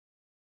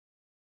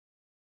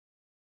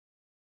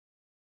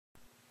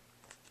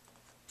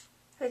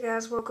Hey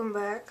guys, welcome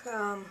back.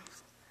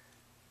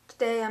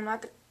 Today I'm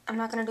not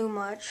gonna do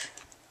much.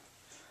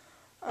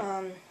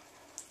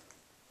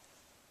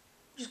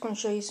 Just gonna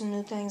show you some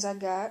new things I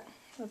got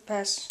the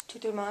past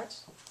 2-3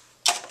 months.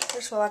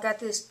 First of all, I got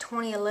this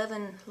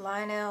 2011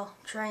 Lionel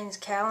Trains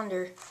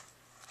calendar.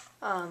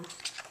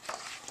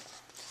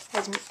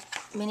 Has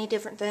many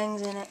different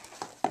things in it.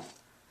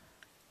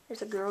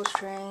 There's a girls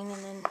train,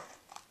 and then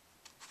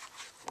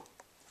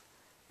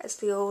that's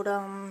the old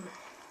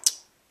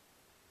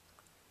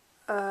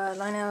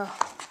Lionel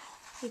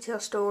retail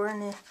store,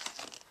 and the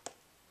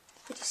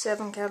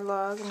 57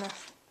 catalog, and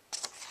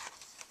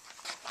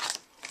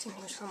it's in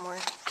here somewhere.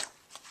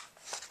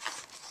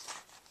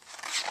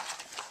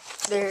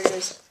 There it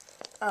is.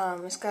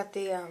 It's got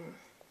the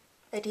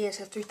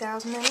ADSF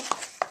 3000 in it.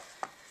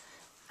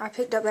 I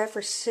picked up that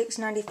for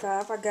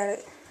 $6.95. I got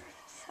it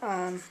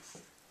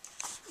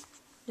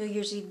New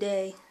Year's Eve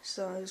day,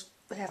 so it was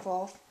half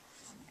off.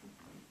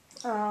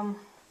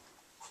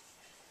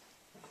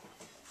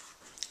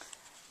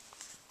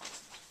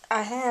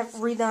 I have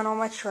redone all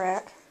my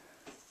track,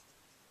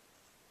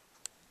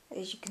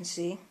 as you can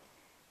see.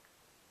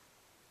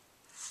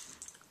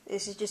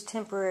 This is just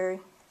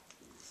temporary.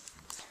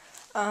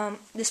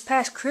 This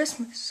past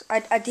Christmas,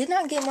 I did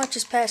not get much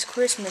this past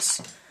Christmas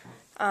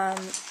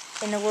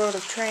in the world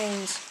of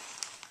trains.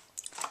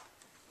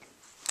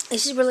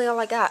 This is really all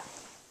I got.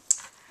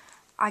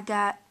 I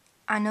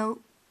know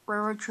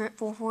Railroad Trip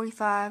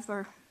 445,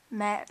 or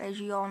Matt as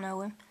you all know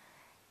him,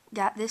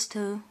 got this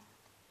too,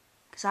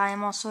 because I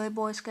am also a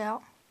Boy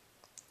Scout.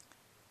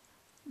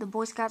 The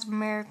Boy Scouts of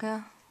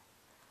America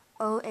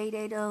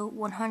 0880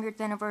 100th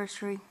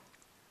anniversary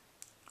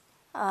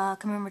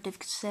commemorative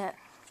cassette.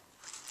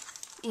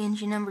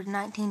 Engine number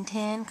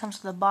 1910,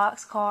 comes with a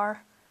box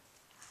car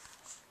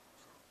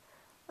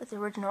with the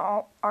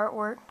original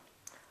artwork,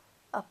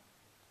 a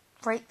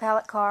freight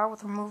pallet car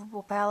with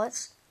removable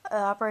pallets,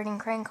 an operating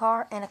crane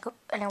car, and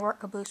a work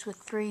caboose with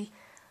 3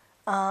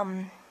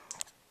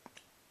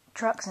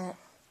 trucks in it.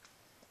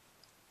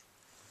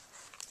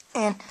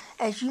 And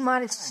as you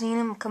might have seen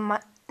in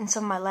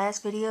some of my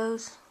last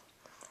videos,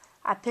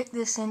 I picked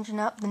this engine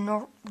up, if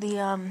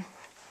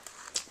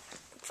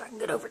I can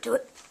get over to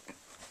it,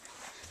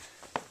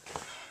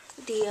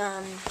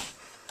 the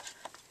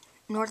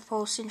North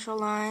Pole Central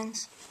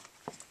Lines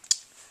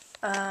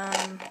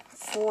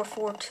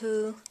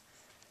 442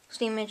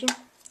 steam engine.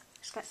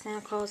 It's got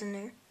Santa Claus in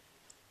there,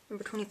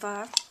 number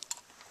 25.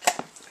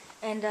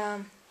 And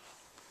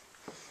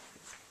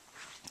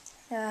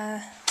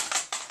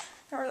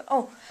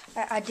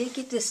I did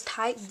get this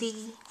Type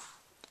D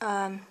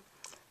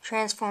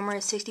transformer.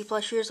 It's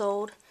 60+ years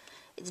old.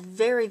 It's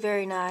very,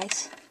 very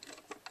nice.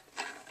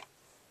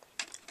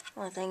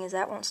 Only thing is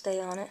that won't stay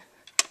on it.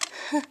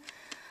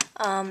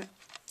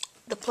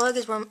 The plug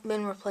has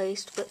been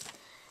replaced, but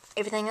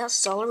everything else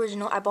is all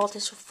original. I bought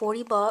this for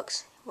 40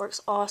 bucks.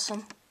 Works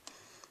awesome.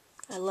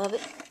 I love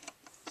it.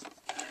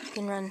 You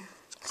can run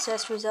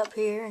accessories up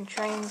here and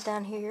trains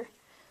down here.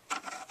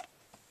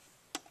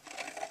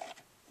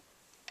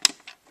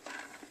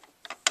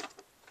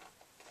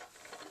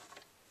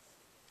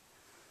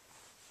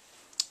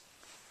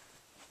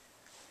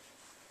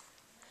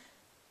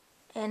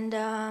 And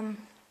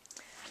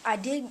I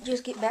did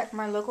just get back from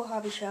my local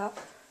hobby shop.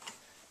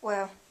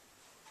 Well,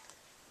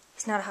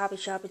 it's not a hobby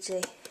shop, it's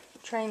a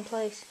train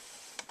place.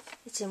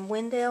 It's in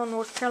Wendell,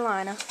 North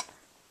Carolina.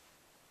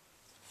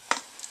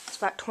 It's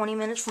about 20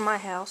 minutes from my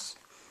house.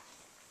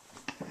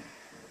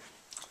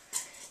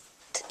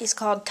 It's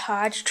called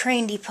Todd's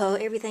Train Depot.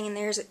 Everything in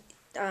there is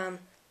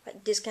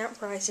like discount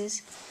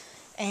prices.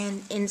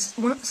 And in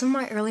some of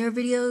my earlier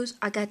videos,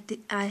 I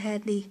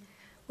had the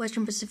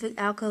Western Pacific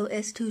Alco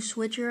S2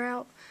 switcher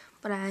out,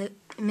 but I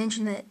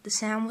mentioned that the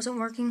sound wasn't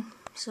working,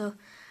 so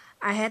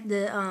I had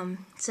the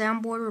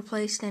soundboard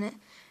replaced in it,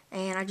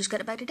 and I just got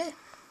it back today.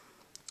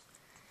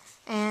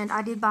 And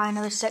I did buy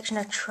another section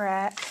of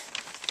track,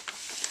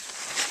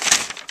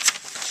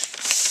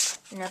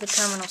 another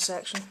terminal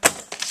section,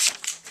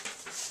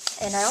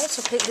 and I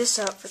also picked this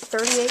up for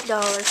 $38.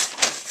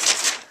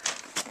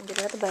 I'll get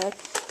it out of the bag.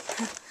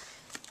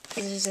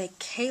 This is a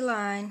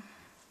K-Line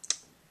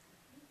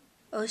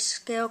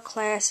O-Scale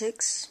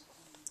Classics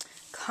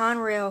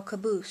Conrail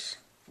caboose.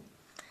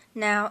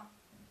 Now,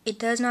 it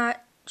does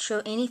not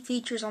show any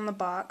features on the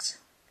box,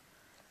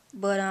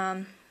 but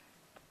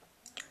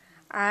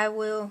I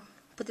will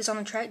put this on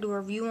the track, do a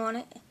review on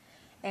it,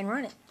 and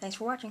run it. Thanks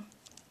for watching,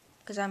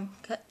 because I'm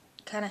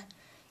kind of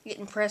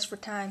getting pressed for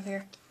time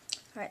here.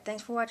 Alright,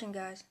 thanks for watching,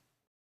 guys.